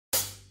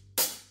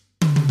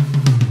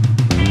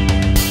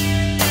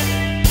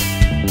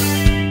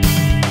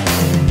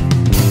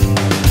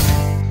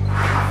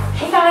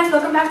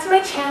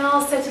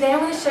channel. So today I'm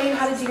going to show you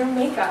how to do your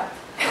makeup.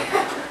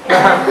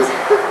 And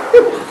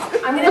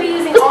I'm going to be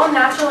using all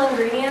natural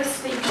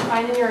ingredients that you can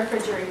find in your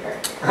refrigerator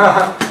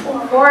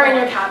or in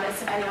your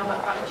cabinets, depending on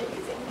what product you're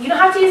using. You don't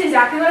have to use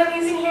exactly what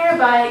I'm using here,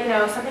 but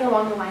something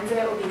along the lines of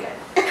it will be good.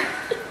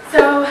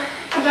 So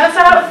you got to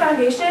start out with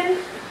foundation.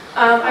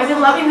 I've been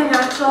loving the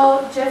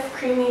natural Jif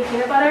creamy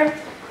peanut butter,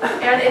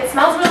 and it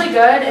smells really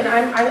good, and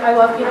I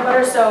love peanut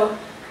butter, so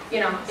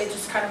it's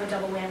just kind of a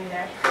double whammy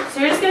there. So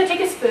you're just going to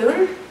take a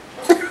spoon.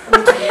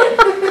 Because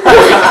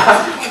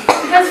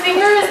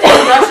fingers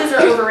and brushes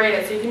are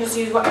overrated, so you can just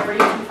use whatever you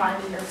can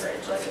find in your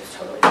fridge. Like, it's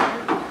totally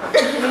fine.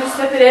 And you just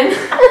dip it in. And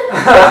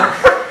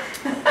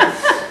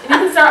you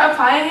can start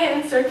applying it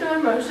in circular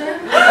motion.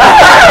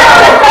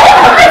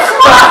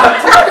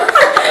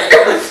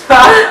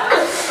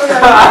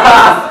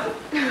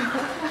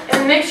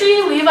 And make sure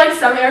you leave like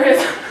some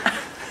areas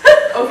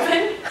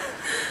open.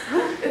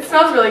 It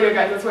smells really good,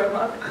 guys. That's what I'm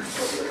laughing.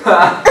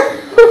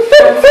 So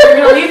you're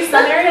going to leave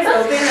some areas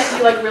open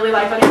that you really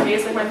like on your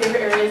face. Like my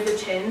favorite area is the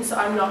chin, so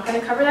I'm not going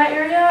to cover that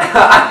area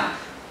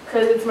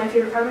because it's my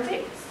favorite part of my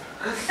face.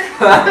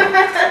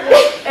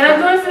 And I'm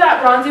going for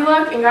that bronzy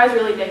look, and guys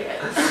really dig it.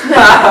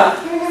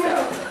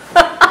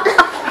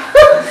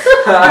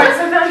 Alright,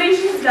 so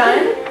foundation's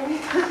done.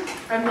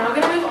 I'm now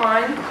going to move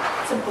on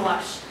to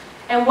blush.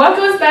 And what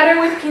goes better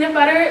with peanut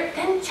butter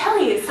than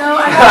jelly? So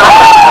I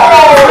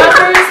got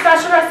Smucker's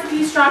Special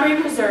Recipe Strawberry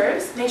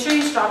Preserves. Make sure you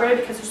use strawberry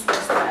because they're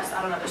supposed to the best.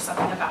 I don't know, there's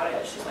something about it.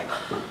 It's just like,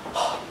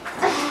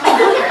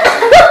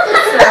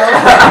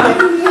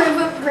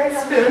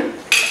 spoon.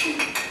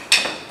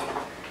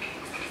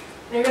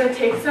 And you're going to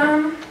take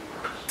some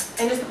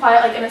and just apply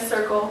it in a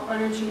circle on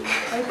your cheek,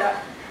 like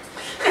that.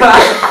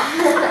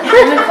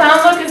 And the clown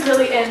look is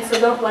really in, so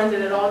don't blend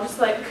it at all. Just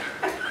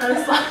kind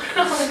of slap it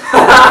on.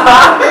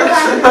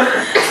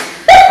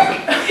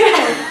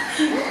 Okay.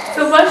 So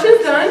blush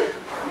is done. I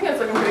think it's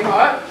looking pretty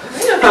hot. I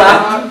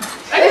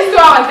can just go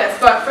out like this,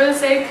 but for the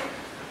sake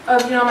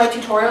of my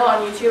tutorial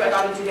on YouTube, I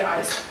gotta do the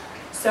eyes.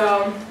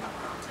 So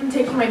I'm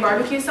taking my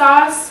barbecue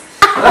sauce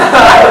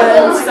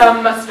and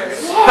some mustard.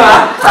 This is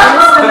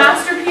the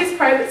Masterpiece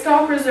Private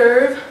Stock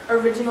Reserve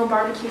Original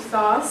Barbecue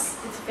Sauce.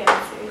 It's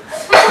fancy.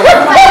 It's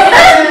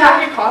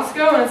back at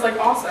Costco, and it's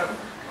awesome.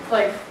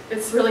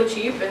 It's really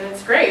cheap and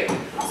it's great.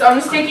 So I'm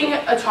just taking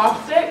a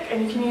chopstick,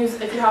 and you can use,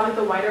 if you have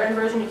the wider end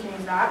version, you can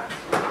use that.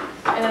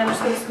 And then I'm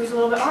just going to squeeze a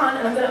little bit on,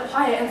 and I'm going to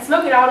apply it and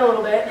smoke it out a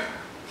little bit.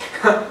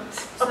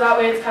 So that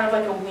way it's kind of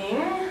like a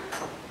wing,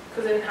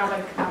 because I didn't have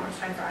that much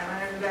time for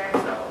eyeliner today, so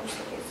I'm just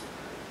going to use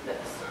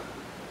this.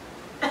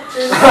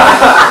 Just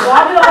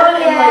swab it on and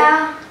like that.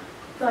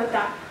 Like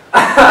that.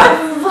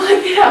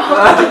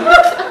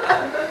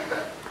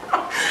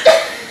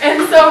 And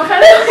so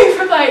kind of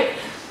for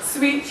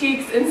sweet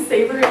cheeks and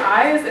savory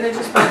eyes, and it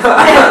just works.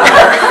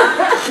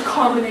 The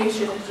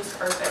combination is just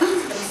perfect.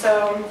 And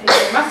so I'm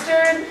taking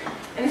mustard,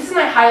 and this is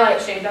my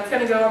highlight shade. That's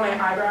going to go on my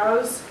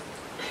eyebrows,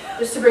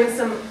 just to bring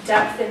some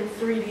depth and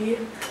 3D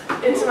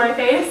into my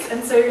face.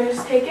 And so you're going to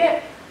just take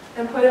it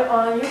and put it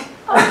on you,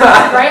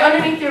 right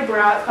underneath your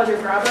brow. It's called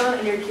your brow bone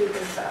and your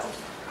cupid bow,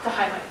 to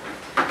highlight.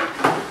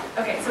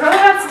 Okay, so now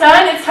that that's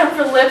done, it's time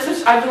for lips,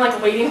 which I've been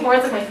waiting for.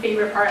 It's my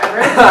favorite part ever.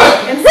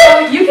 And so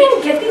you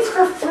can get these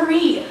for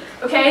free.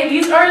 Okay,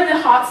 these are the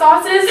hot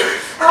sauces.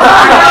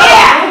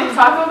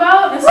 Taco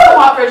Bell. This is the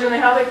hot version. They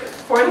have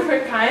 4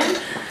 different kinds.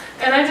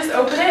 And I just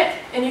open it,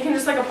 and you can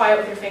just apply it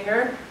with your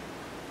finger.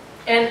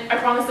 And I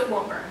promise it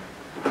won't burn.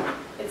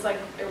 It's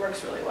it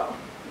works really well.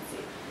 Let's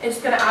see. It's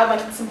just gonna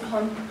add some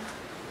plump.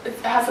 It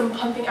has some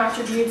plumping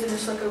attributes, and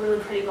just a really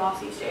pretty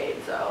glossy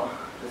shade. So I'm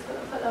just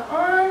gonna put that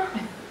on.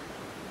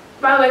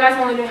 By the way, guys,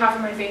 I'm only doing half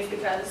of my face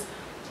because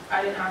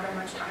I didn't have very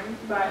much time.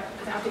 But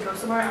because I have to go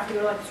somewhere, I have to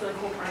go to this really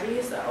cool party.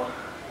 So.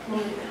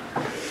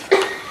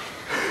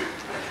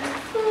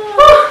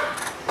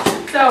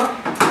 So,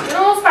 getting a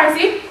little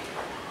spicy.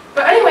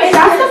 But anyway,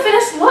 that's the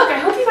finished look. I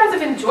hope you guys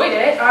have enjoyed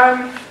it.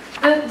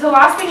 The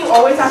last thing you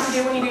always have to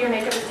do when you do your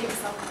makeup is take a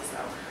selfie.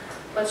 So,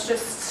 let's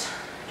just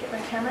get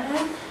my camera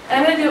in. And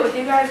I'm going to do it with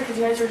you guys because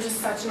you guys are just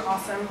such an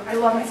awesome. I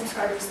love my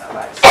subscribers so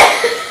much.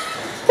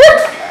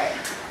 Alright.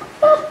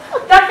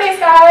 Duck face,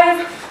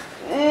 guys.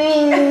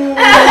 Okay,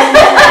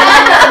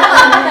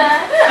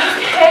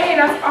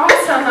 that's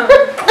awesome.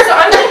 So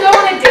I'm going to go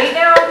on a date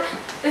now.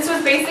 This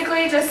was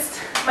basically just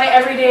my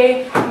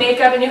everyday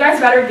makeup, and you guys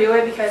better do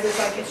it because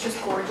it's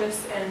just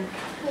gorgeous, and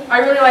I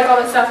really like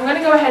all this stuff. I'm going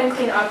to go ahead and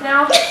clean up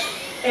now,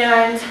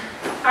 and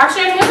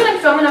actually I think I'm going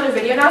to film another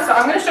video now, so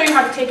I'm going to show you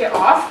how to take it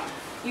off.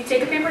 You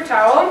take a paper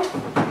towel,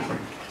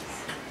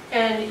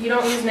 and you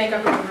don't use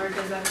makeup remover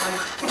because that's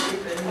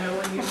stupid. No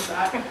one uses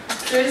that.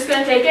 So you're just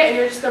going to take it, and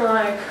you're just going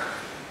to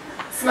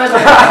smudge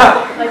it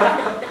like that.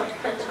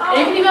 And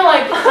you can even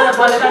kind of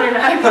blend it on your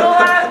neck and all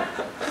that.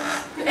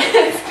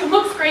 It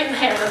looks great in the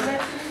hair, doesn't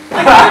it?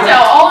 Paper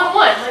towel, all in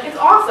one. It's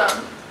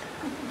awesome.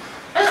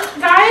 And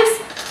guys,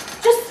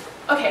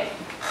 okay.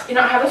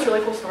 I have this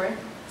really cool story.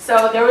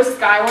 So there was this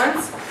guy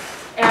once,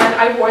 and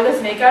I wore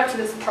this makeup to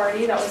this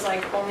party that was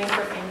only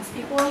for famous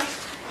people.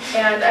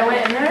 And I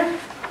went in there,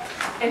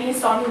 and he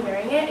saw me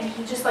wearing it, and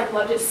he just like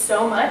loved it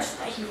so much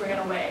that he ran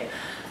away.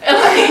 And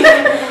like,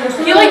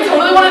 he like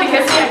totally wanted to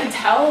kiss me, I could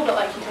tell, but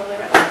like he totally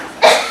ran away.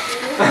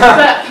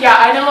 But yeah,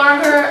 I no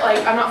longer,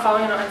 like, I'm not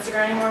following him on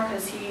Instagram anymore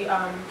because he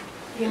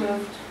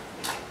moved.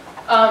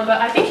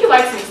 But I think he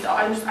likes me still.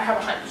 I have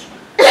a hunch.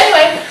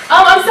 Anyway,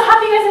 I'm so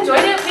happy you guys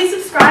enjoyed it. Please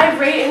subscribe,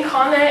 rate, and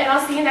comment, and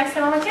I'll see you next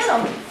time on my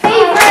channel.